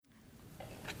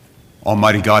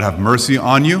Almighty God, have mercy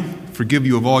on you, forgive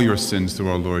you of all your sins through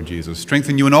our Lord Jesus,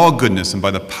 strengthen you in all goodness, and by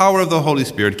the power of the Holy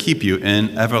Spirit, keep you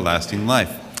in everlasting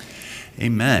life.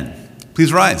 Amen.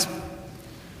 Please rise.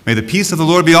 May the peace of the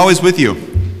Lord be always with you.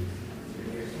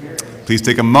 Please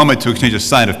take a moment to exchange a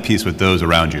sign of peace with those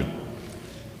around you.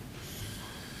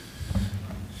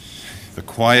 The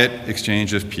quiet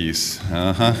exchange of peace.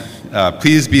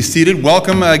 Please be seated.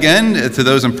 Welcome again to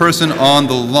those in person on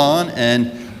the lawn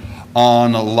and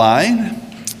online.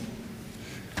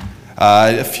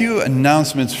 A few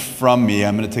announcements from me.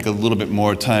 I'm going to take a little bit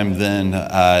more time than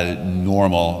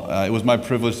normal. It was my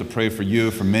privilege to pray for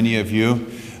you, for many of you,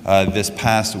 this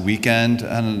past weekend,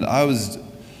 and I was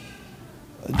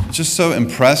just so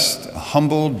impressed,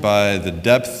 humbled by the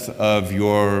depth of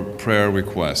your prayer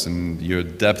requests and your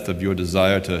depth of your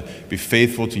desire to be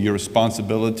faithful to your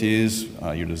responsibilities,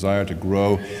 your desire to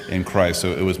grow in Christ.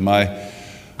 So it was my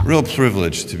real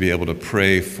privilege to be able to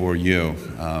pray for you.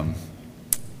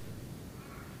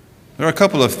 There are a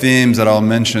couple of themes that I'll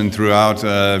mention throughout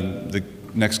the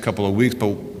next couple of weeks,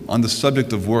 but on the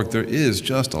subject of work, there is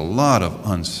just a lot of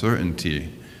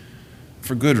uncertainty.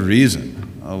 For good reason.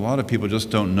 A lot of people just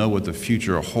don't know what the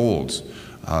future holds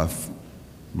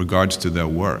regards to their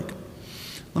work.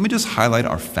 Let me just highlight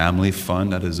our family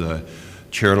fund. That is a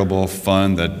charitable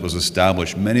fund that was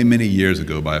established many, many years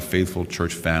ago by a faithful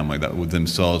church family that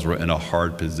themselves were in a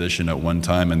hard position at one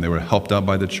time, and they were helped out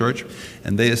by the church.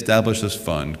 And they established this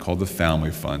fund called the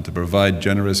Family Fund to provide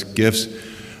generous gifts,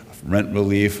 rent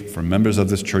relief for members of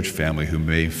this church family who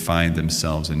may find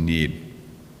themselves in need.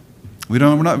 We're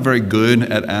not very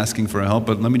good at asking for help,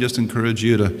 but let me just encourage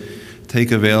you to make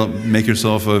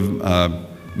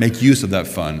use of that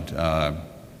fund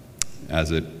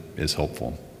as it is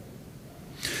helpful.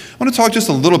 I want to talk just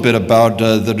a little bit about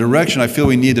the direction I feel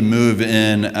we need to move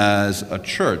in as a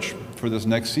church for this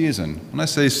next season. When I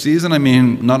say season, I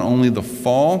mean not only the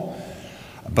fall,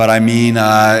 but I mean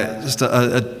just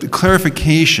a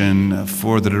clarification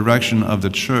for the direction of the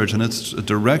church, and it's a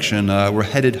direction we're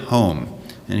headed home.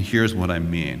 And here's what I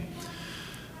mean.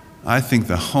 I think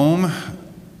the home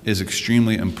is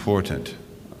extremely important.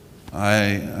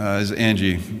 As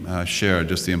Angie shared,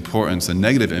 just the importance, the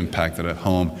negative impact that a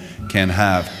home can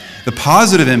have, the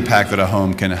positive impact that a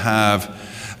home can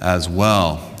have as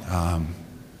well.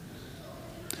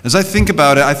 As I think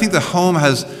about it, I think the home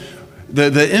has,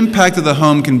 the impact of the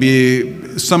home can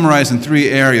be summarized in three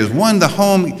areas. One, the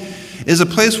home is a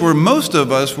place where most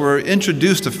of us were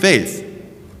introduced to faith.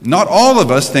 Not all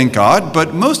of us, thank God,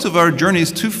 but most of our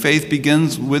journeys to faith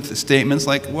begins with statements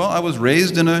like, well, I was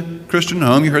raised in a Christian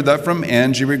home. You heard that from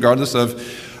Angie, regardless of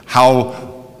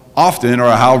how often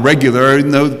or how regular,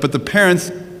 but the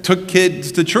parents took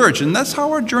kids to church, and that's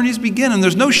how our journeys begin, and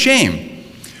there's no shame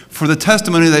for the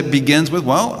testimony that begins with,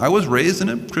 well, I was raised in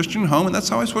a Christian home, and that's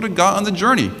how I sort of got on the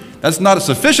journey. That's not a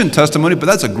sufficient testimony, but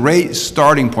that's a great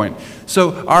starting point.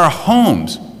 So our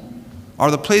homes are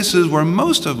the places where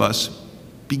most of us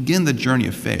begin the journey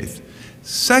of faith.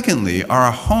 Secondly,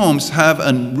 our homes have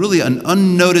really an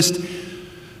unnoticed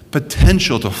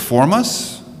potential to form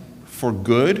us for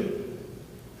good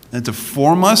and to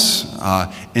form us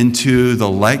into the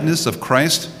likeness of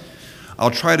Christ.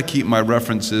 I'll try to keep my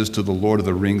references to the Lord of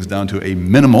the Rings down to a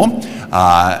minimal,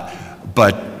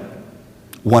 but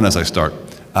one as I start.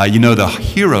 The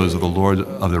heroes of the Lord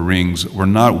of the Rings were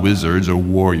not wizards or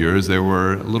warriors. They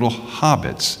were little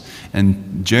hobbits.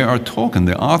 And J.R. Tolkien,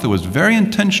 the author, was very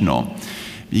intentional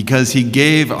because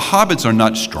hobbits are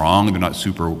not strong, they're not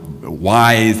super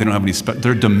wise, they don't have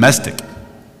they're domestic.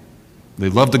 They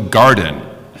love the garden.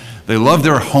 They love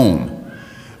their home.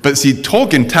 But see,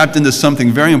 Tolkien tapped into something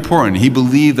very important. He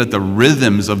believed that the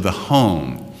rhythms of the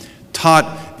home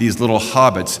taught these little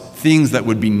hobbits things that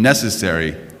would be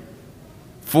necessary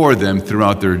for them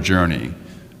throughout their journey.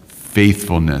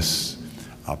 Faithfulness,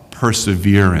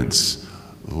 perseverance,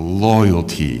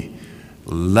 loyalty,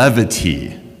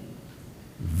 levity,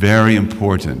 very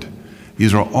important.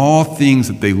 These are all things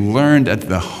that they learned at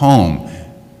the home,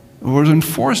 were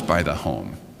enforced by the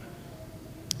home.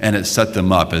 And it set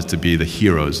them up as to be the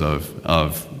heroes of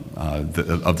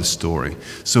the story.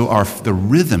 So the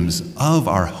rhythms of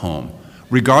our home,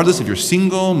 regardless if you're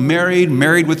single, married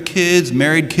with kids,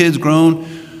 married, kids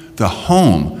grown, the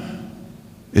home,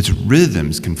 its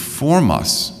rhythms can form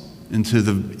us into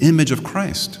the image of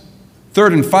Christ.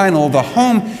 Third and final, the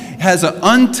home has an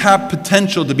untapped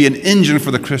potential to be an engine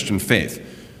for the Christian faith.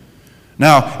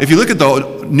 Now, if you look at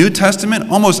the New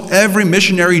Testament, almost every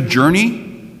missionary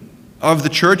journey of the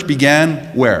church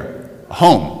began where?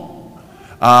 Home.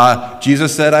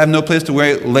 Jesus said, I have no place to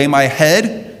lay my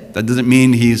head. That doesn't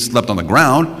mean he slept on the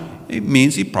ground. it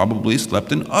means he probably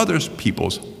slept in other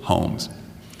people's homes.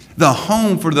 The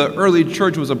home for the early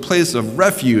church was a place of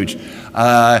refuge,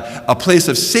 a place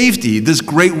of safety. This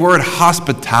great word,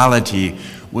 hospitality,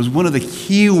 was one of the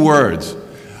key words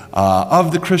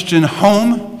of the Christian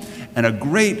home, and a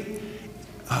great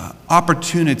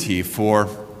opportunity for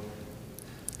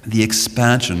the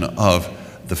expansion of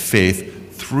the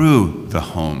faith through the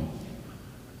home.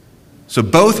 So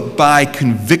both by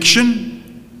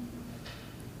conviction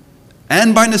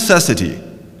and by necessity,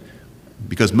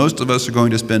 because most of us are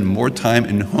going to spend more time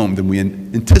in home than we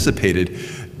anticipated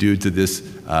due to this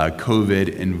COVID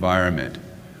environment,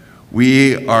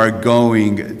 we are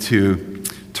going to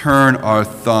turn our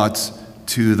thoughts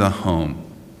to the home,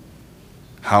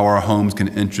 how our homes can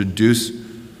introduce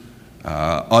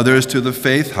others to the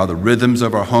faith, how the rhythms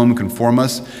of our home can form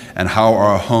us, and how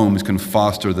our homes can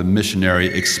foster the missionary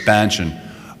expansion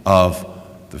of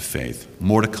the faith.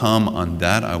 More to come on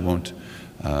that. I won't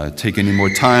take any more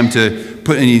time to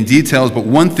put any details, but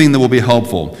one thing that will be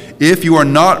helpful: if you are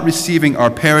not receiving our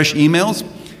parish emails,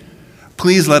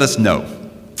 please let us know.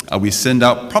 We send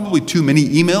out probably too many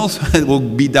emails. It will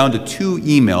be down to 2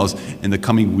 emails in the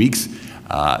coming weeks.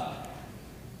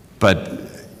 But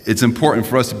it's important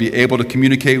for us to be able to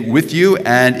communicate with you,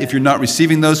 and if you're not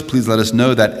receiving those, please let us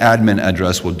know. That admin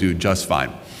address will do just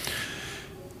fine.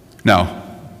 Now,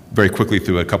 very quickly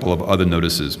through a couple of other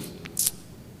notices.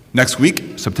 Next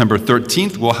week, September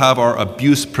 13th, we'll have our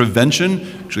abuse prevention.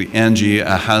 Actually, Angie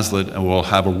Hazlitt will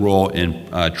have a role in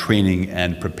training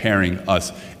and preparing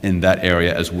us in that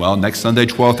area as well. Next Sunday,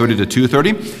 12:30 to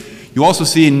 2:30. You also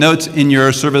see notes in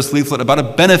your service leaflet about a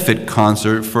benefit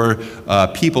concert for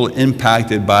people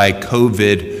impacted by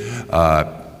COVID,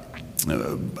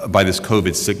 by this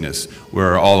COVID sickness.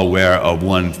 We're all aware of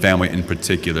one family in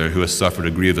particular who has suffered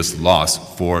a grievous loss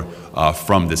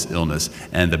from this illness,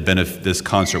 and this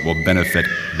concert will benefit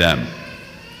them.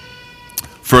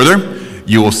 Further,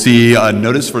 you will see a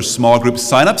notice for small group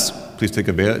signups. Please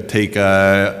take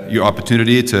your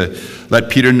opportunity to let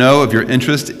Peter know of your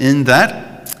interest in that.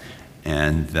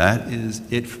 And that is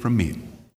it from me.